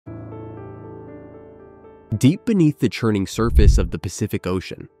Deep beneath the churning surface of the Pacific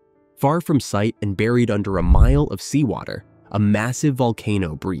Ocean, far from sight and buried under a mile of seawater, a massive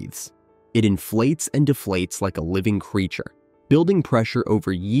volcano breathes. It inflates and deflates like a living creature, building pressure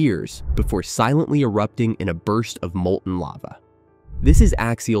over years before silently erupting in a burst of molten lava. This is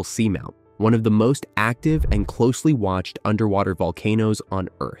Axial Seamount, one of the most active and closely watched underwater volcanoes on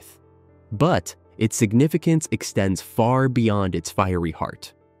Earth. But its significance extends far beyond its fiery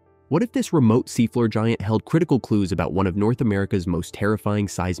heart. What if this remote seafloor giant held critical clues about one of North America's most terrifying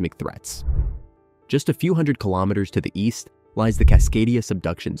seismic threats? Just a few hundred kilometers to the east lies the Cascadia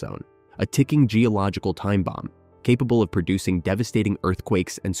Subduction Zone, a ticking geological time bomb capable of producing devastating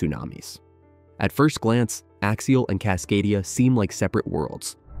earthquakes and tsunamis. At first glance, Axial and Cascadia seem like separate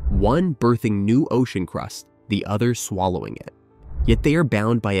worlds, one birthing new ocean crust, the other swallowing it. Yet they are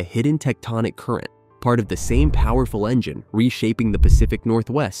bound by a hidden tectonic current, part of the same powerful engine reshaping the Pacific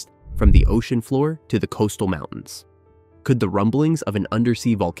Northwest from the ocean floor to the coastal mountains. Could the rumblings of an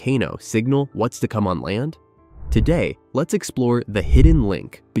undersea volcano signal what's to come on land? Today, let's explore the hidden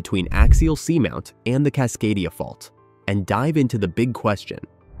link between Axial Seamount and the Cascadia Fault, and dive into the big question: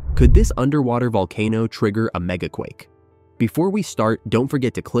 could this underwater volcano trigger a megaquake? Before we start, don't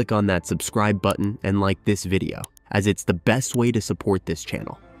forget to click on that subscribe button and like this video, as it's the best way to support this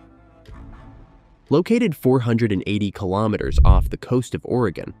channel. Located 480 kilometers off the coast of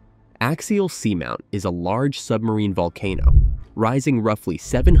Oregon, Axial Seamount is a large submarine volcano, rising roughly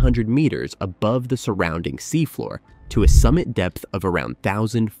 700 meters above the surrounding seafloor to a summit depth of around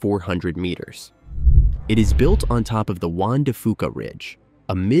 1,400 meters. It is built on top of the Juan de Fuca Ridge,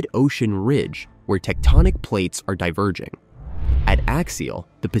 a mid-ocean ridge where tectonic plates are diverging. At Axial,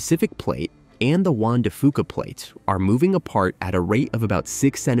 the Pacific Plate and the Juan de Fuca Plate are moving apart at a rate of about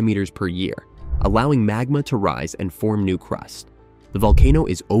 6 centimeters per year, allowing magma to rise and form new crust. The volcano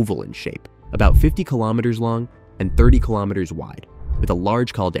is oval in shape, about 50 kilometers long and 30 kilometers wide, with a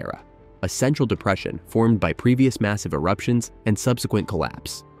large caldera, a central depression formed by previous massive eruptions and subsequent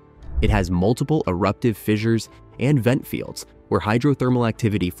collapse. It has multiple eruptive fissures and vent fields where hydrothermal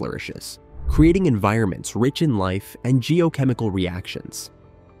activity flourishes, creating environments rich in life and geochemical reactions.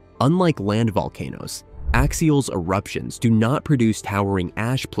 Unlike land volcanoes, Axial's eruptions do not produce towering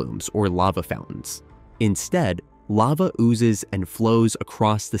ash plumes or lava fountains. Instead, lava oozes and flows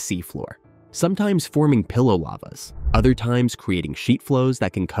across the seafloor, sometimes forming pillow lavas, other times creating sheet flows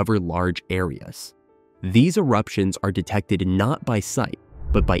that can cover large areas. These eruptions are detected not by sight,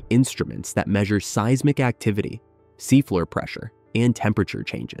 but by instruments that measure seismic activity, seafloor pressure, and temperature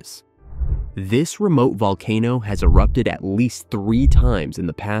changes. This remote volcano has erupted at least 3 times in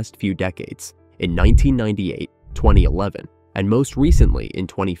the past few decades, in 1998, 2011, and most recently in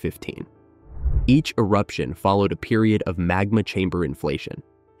 2015. Each eruption followed a period of magma chamber inflation,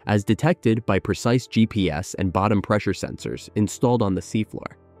 as detected by precise GPS and bottom pressure sensors installed on the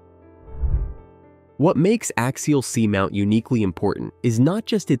seafloor. What makes Axial Seamount uniquely important is not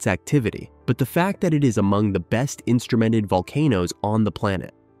just its activity, but the fact that it is among the best instrumented volcanoes on the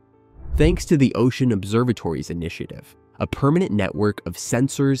planet. Thanks to the Ocean Observatories Initiative, a permanent network of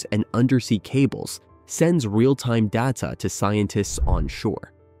sensors and undersea cables sends real-time data to scientists on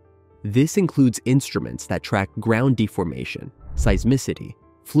shore. This includes instruments that track ground deformation, seismicity,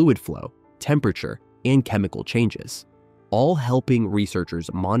 fluid flow, temperature, and chemical changes, all helping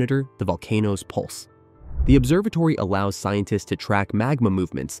researchers monitor the volcano's pulse. The observatory allows scientists to track magma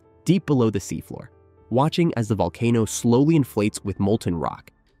movements deep below the seafloor, watching as the volcano slowly inflates with molten rock,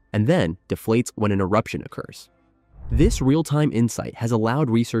 and then deflates when an eruption occurs. This real-time insight has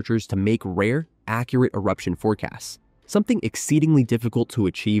allowed researchers to make rare, accurate eruption forecasts, something exceedingly difficult to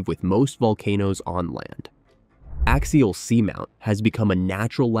achieve with most volcanoes on land. Axial Seamount has become a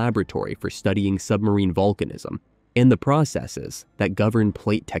natural laboratory for studying submarine volcanism and the processes that govern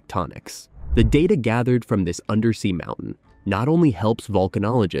plate tectonics. The data gathered from this undersea mountain not only helps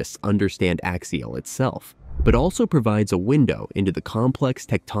volcanologists understand Axial itself, but also provides a window into the complex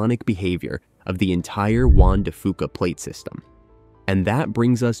tectonic behavior of the entire Juan de Fuca plate system. And that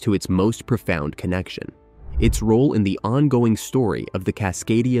brings us to its most profound connection: its role in the ongoing story of the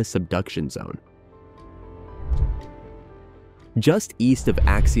Cascadia Subduction Zone. Just east of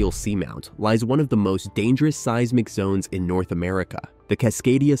Axial Seamount lies one of the most dangerous seismic zones in North America, the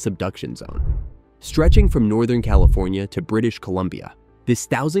Cascadia Subduction Zone. Stretching from Northern California to British Columbia, this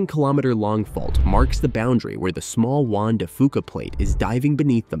 1,000-kilometer-long fault marks the boundary where the small Juan de Fuca plate is diving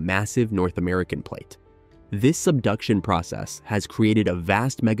beneath the massive North American plate. This subduction process has created a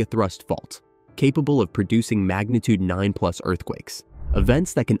vast megathrust fault, capable of producing magnitude 9+ earthquakes,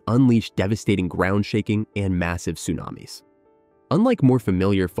 events that can unleash devastating ground shaking and massive tsunamis. Unlike more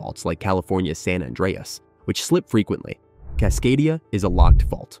familiar faults like California's San Andreas, which slip frequently. Cascadia is a locked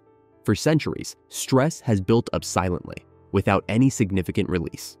fault. For centuries, stress has built up silently, without any significant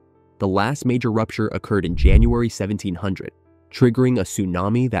release. The last major rupture occurred in January 1700, triggering a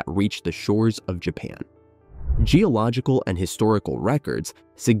tsunami that reached the shores of Japan. Geological and historical records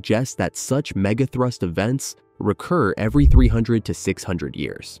suggest that such megathrust events recur every 300 to 600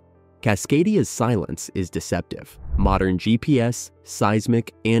 years. Cascadia's silence is deceptive. Modern GPS,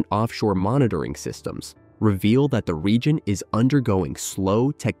 seismic, and offshore monitoring systems reveal that the region is undergoing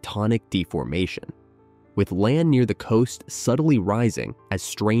slow tectonic deformation, with land near the coast subtly rising as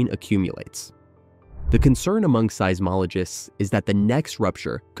strain accumulates. The concern among seismologists is that the next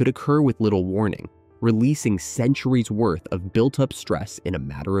rupture could occur with little warning, releasing centuries' worth of built-up stress in a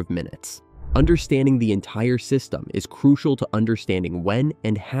matter of minutes. Understanding the entire system is crucial to understanding when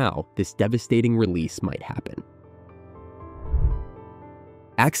and how this devastating release might happen.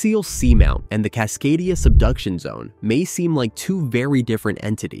 Axial Seamount and the Cascadia Subduction Zone may seem like two very different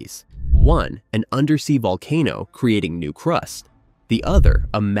entities. One, an undersea volcano creating new crust. The other,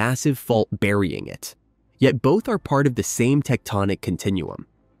 a massive fault burying it. Yet both are part of the same tectonic continuum.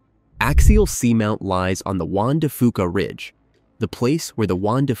 Axial Seamount lies on the Juan de Fuca Ridge, the place where the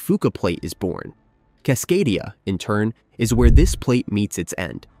Juan de Fuca plate is born. Cascadia, in turn, is where this plate meets its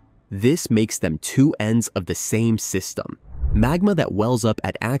end. This makes them two ends of the same system. Magma that wells up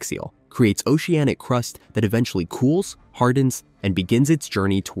at Axial creates oceanic crust that eventually cools, hardens, and begins its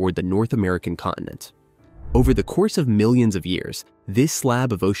journey toward the North American continent. Over the course of millions of years, this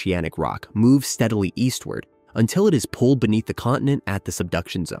slab of oceanic rock moves steadily eastward until it is pulled beneath the continent at the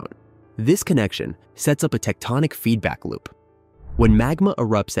subduction zone. This connection sets up a tectonic feedback loop. When magma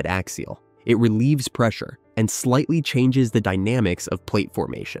erupts at Axial, it relieves pressure and slightly changes the dynamics of plate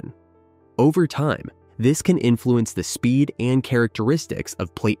formation. Over time, this can influence the speed and characteristics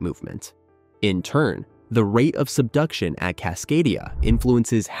of plate movement. In turn, the rate of subduction at Cascadia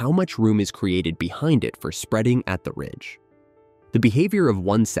influences how much room is created behind it for spreading at the ridge. The behavior of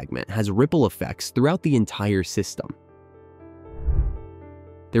one segment has ripple effects throughout the entire system.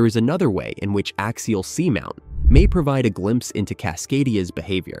 There is another way in which Axial Seamount may provide a glimpse into Cascadia's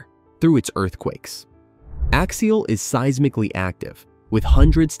behavior through its earthquakes. Axial is seismically active, with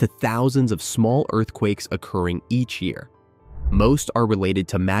hundreds to thousands of small earthquakes occurring each year. Most are related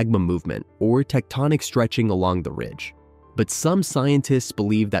to magma movement or tectonic stretching along the ridge, but some scientists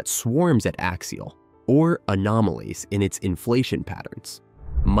believe that swarms at Axial, or anomalies in its inflation patterns,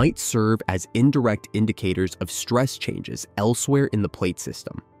 might serve as indirect indicators of stress changes elsewhere in the plate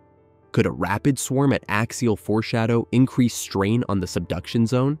system. Could a rapid swarm at Axial foreshadow increased strain on the subduction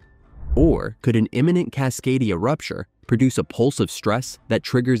zone? Or could an imminent Cascadia rupture produce a pulse of stress that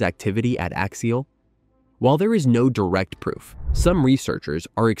triggers activity at Axial? While there is no direct proof, some researchers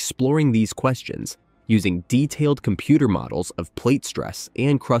are exploring these questions using detailed computer models of plate stress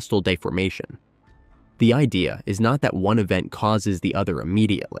and crustal deformation. The idea is not that one event causes the other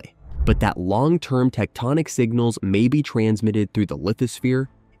immediately, but that long-term tectonic signals may be transmitted through the lithosphere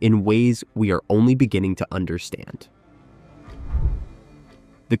in ways we are only beginning to understand.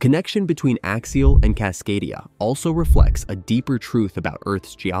 The connection between Axial and Cascadia also reflects a deeper truth about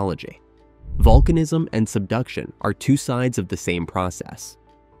Earth's geology. Volcanism and subduction are two sides of the same process.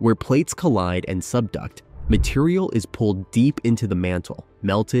 Where plates collide and subduct, material is pulled deep into the mantle,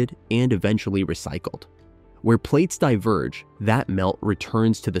 melted, and eventually recycled. Where plates diverge, that melt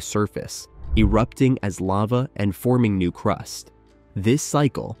returns to the surface, erupting as lava and forming new crust. This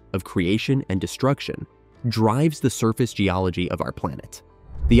cycle of creation and destruction drives the surface geology of our planet.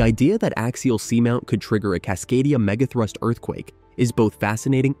 The idea that Axial Seamount could trigger a Cascadia megathrust earthquake is both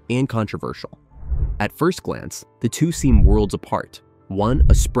fascinating and controversial. At first glance, the two seem worlds apart. One,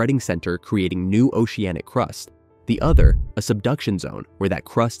 a spreading center creating new oceanic crust. The other, a subduction zone where that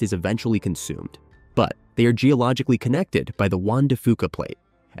crust is eventually consumed. But they are geologically connected by the Juan de Fuca plate,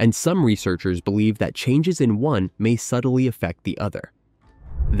 and some researchers believe that changes in one may subtly affect the other.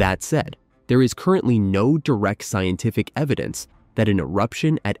 That said, there is currently no direct scientific evidence that an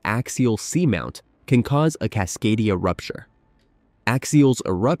eruption at Axial Seamount can cause a Cascadia rupture. Axial's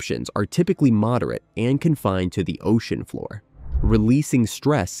eruptions are typically moderate and confined to the ocean floor, releasing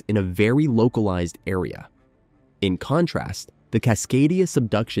stress in a very localized area. In contrast, the Cascadia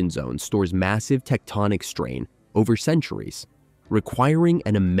Subduction Zone stores massive tectonic strain over centuries, requiring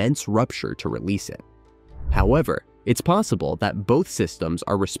an immense rupture to release it. However, it's possible that both systems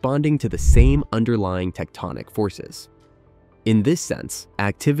are responding to the same underlying tectonic forces. In this sense,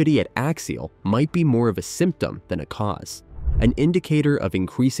 activity at Axial might be more of a symptom than a cause, an indicator of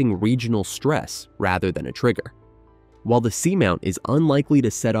increasing regional stress rather than a trigger. While the seamount is unlikely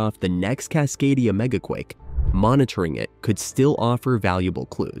to set off the next Cascadia megaquake, monitoring it could still offer valuable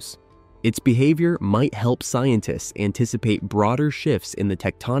clues. Its behavior might help scientists anticipate broader shifts in the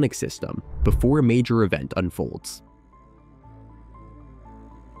tectonic system before a major event unfolds.